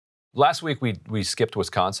Last week we skipped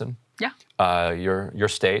Wisconsin. Yeah. Your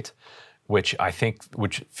state, which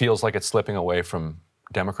feels like it's slipping away from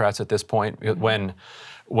Democrats at this point. Mm-hmm.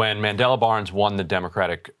 When Mandela Barnes won the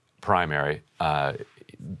Democratic primary,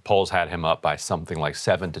 polls had him up by something like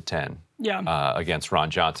 7 to 10 against Ron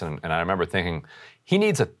Johnson. And I remember thinking he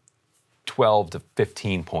needs a 12 to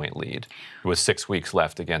 15 point lead with 6 weeks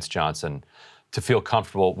left against Johnson to feel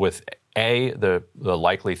comfortable with the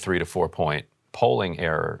likely 3 to 4 point polling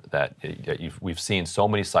error that we've seen so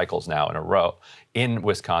many cycles now in a row in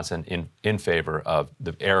Wisconsin in favor of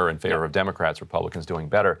the error in favor of Democrats, Republicans doing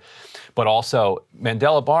better. But also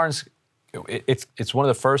Mandela Barnes, it's one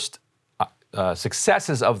of the first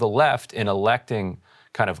successes of the left in electing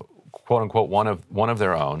kind of quote unquote one of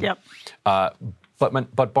their own. Yep.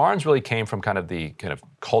 But Barnes really came from kind of the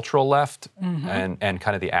cultural left and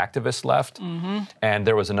kind of the activist left. And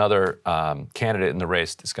there was another candidate in the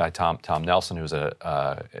race, this guy Tom Nelson, who's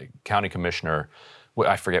a county commissioner.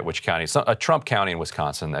 I forget which county, a Trump county in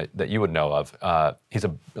Wisconsin that you would know of. He's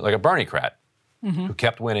like a Bernie-crat who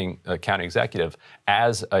kept winning county executive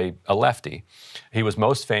as a lefty. He was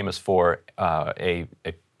most famous for a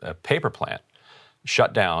paper plant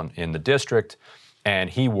shut down in the district.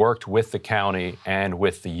 And he worked with the county and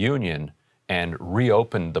with the union and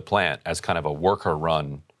reopened the plant as kind of a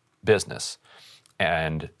worker-run business,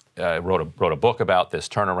 and wrote a book about this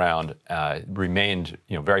turnaround. Remained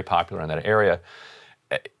very popular in that area.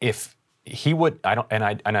 If he would,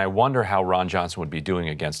 I wonder how Ron Johnson would be doing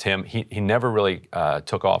against him. He never really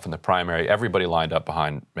took off in the primary. Everybody lined up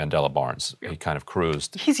behind Mandela Barnes. He kind of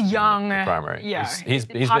cruised. He's young. In the primary. Yeah. He's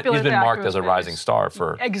been marked as a rising star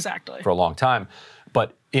for a long time.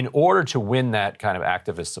 But in order to win that kind of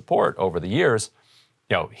activist support over the years,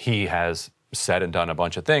 he has said and done a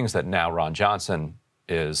bunch of things that now Ron Johnson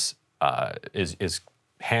is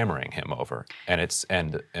hammering him over, and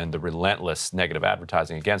the relentless negative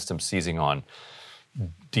advertising against him, seizing on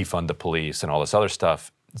defund the police and all this other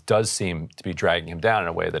stuff, does seem to be dragging him down in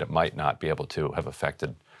a way that it might not be able to have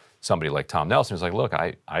affected somebody like Tom Nelson, who's like, look,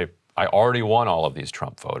 I already won all of these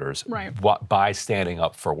Trump voters by standing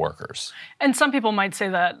up for workers. And some people might say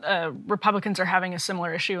that Republicans are having a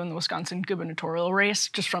similar issue in the Wisconsin gubernatorial race,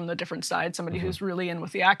 just from the different sides, somebody who's really in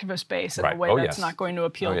with the activist base in a way that's not going to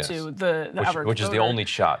appeal to the average Which is the voter. only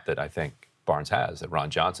shot that I think Barnes has, that Ron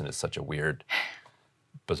Johnson is such a weird,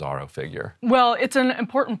 bizarro figure. Well, it's an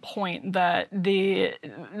important point that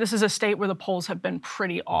this is a state where the polls have been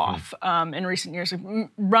pretty off in recent years.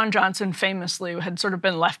 Ron Johnson famously had sort of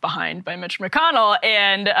been left behind by Mitch McConnell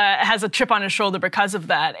and has a chip on his shoulder because of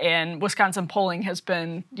that. And Wisconsin polling has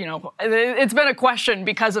been, it's been a question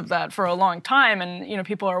because of that for a long time. And,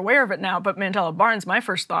 people are aware of it now. But Mandela Barnes, my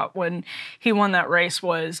first thought when he won that race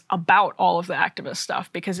was about all of the activist stuff.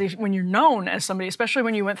 Because when you're known as somebody, especially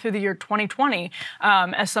when you went through the year 2020,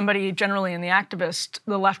 as somebody generally in the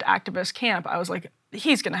left activist camp, I was like,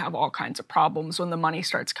 he's going to have all kinds of problems when the money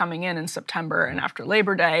starts coming in September and after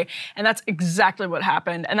Labor Day. And that's exactly what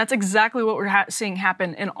happened. And that's exactly what we're seeing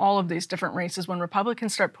happen in all of these different races. When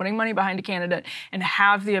Republicans start putting money behind a candidate and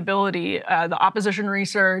have the ability, the opposition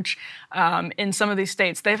research in some of these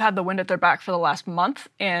states, they've had the wind at their back for the last month.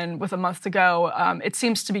 And with a month to go, it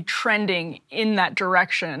seems to be trending in that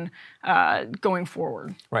direction going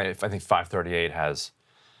forward. Right. I think 538 has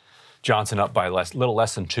Johnson up by little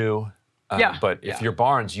less than 2. But if you're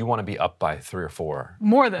Barnes, you want to be up by 3 or 4.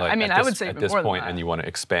 More than, I would say even more than that. At this point, and you want to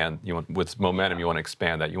expand, with momentum, you want to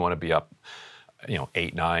expand that. You want to be up,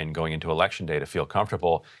 8, 9 going into Election Day to feel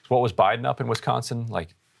comfortable. What was Biden up in Wisconsin?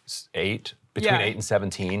 Like 8, between 8 and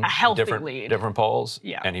 17? A healthy lead. Different polls?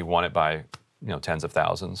 Yeah. And he won it by, tens of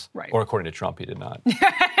thousands. Right. Or according to Trump, he did not.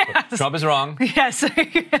 Trump is wrong. Yes.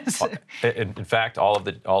 Yes. In fact, all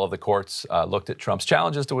of the courts looked at Trump's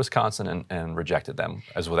challenges to Wisconsin and rejected them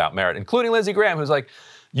as without merit, including Lindsey Graham, who's like,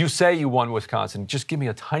 you say you won Wisconsin, just give me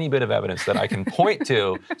a tiny bit of evidence that I can point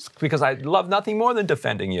to, because I love nothing more than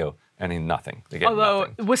defending you. Nothing. Although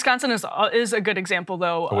nothing. Wisconsin is a good example,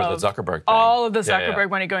 though, of the Zuckerberg thing. All of the Zuckerberg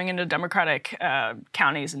money going into Democratic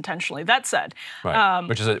counties intentionally. That said, right.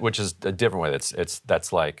 Which is a different way.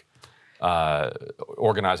 That's like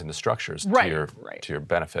organizing the structures to your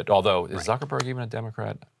benefit. Although is Zuckerberg even a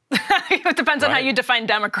Democrat? It depends on how you define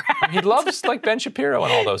Democrat. He loves like Ben Shapiro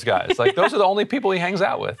and all those guys. Like those are the only people he hangs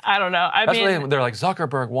out with. I don't know. They're like,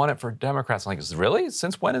 Zuckerberg won it for Democrats. I'm like, really?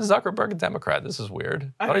 Since when is Zuckerberg a Democrat? This is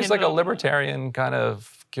weird. I thought he's like a libertarian kind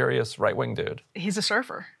of curious right-wing dude. He's a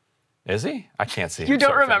surfer. Is he? I can't see him. You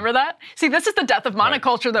don't remember that? See, this is the death of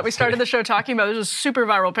monoculture that we started the show talking about. There's a super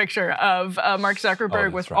viral picture of Mark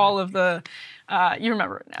Zuckerberg with all of the. You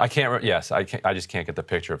remember it now? I can't. Yes, I can't. I just can't get the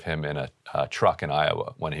picture of him in a truck in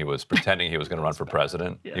Iowa when he was pretending he was going to run for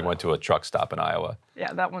president. Yeah. He went to a truck stop in Iowa.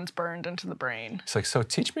 Yeah, that one's burned into the brain. It's like, so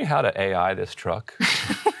teach me how to AI this truck.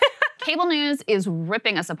 Cable news is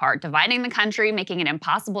ripping us apart, dividing the country, making it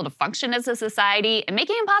impossible to function as a society, and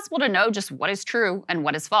making it impossible to know just what is true and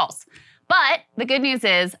what is false. But the good news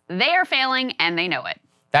is they are failing and they know it.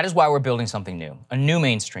 That is why we're building something new, a new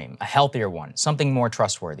mainstream, a healthier one, something more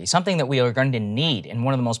trustworthy, something that we are going to need in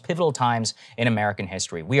one of the most pivotal times in American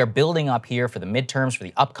history. We are building up here for the midterms, for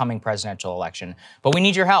the upcoming presidential election, but we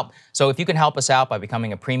need your help. So if you can help us out by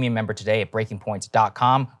becoming a premium member today at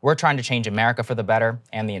breakingpoints.com, we're trying to change America for the better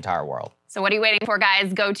and the entire world. So what are you waiting for,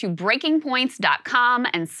 guys? Go to breakingpoints.com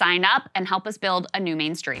and sign up and help us build a new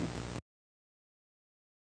mainstream.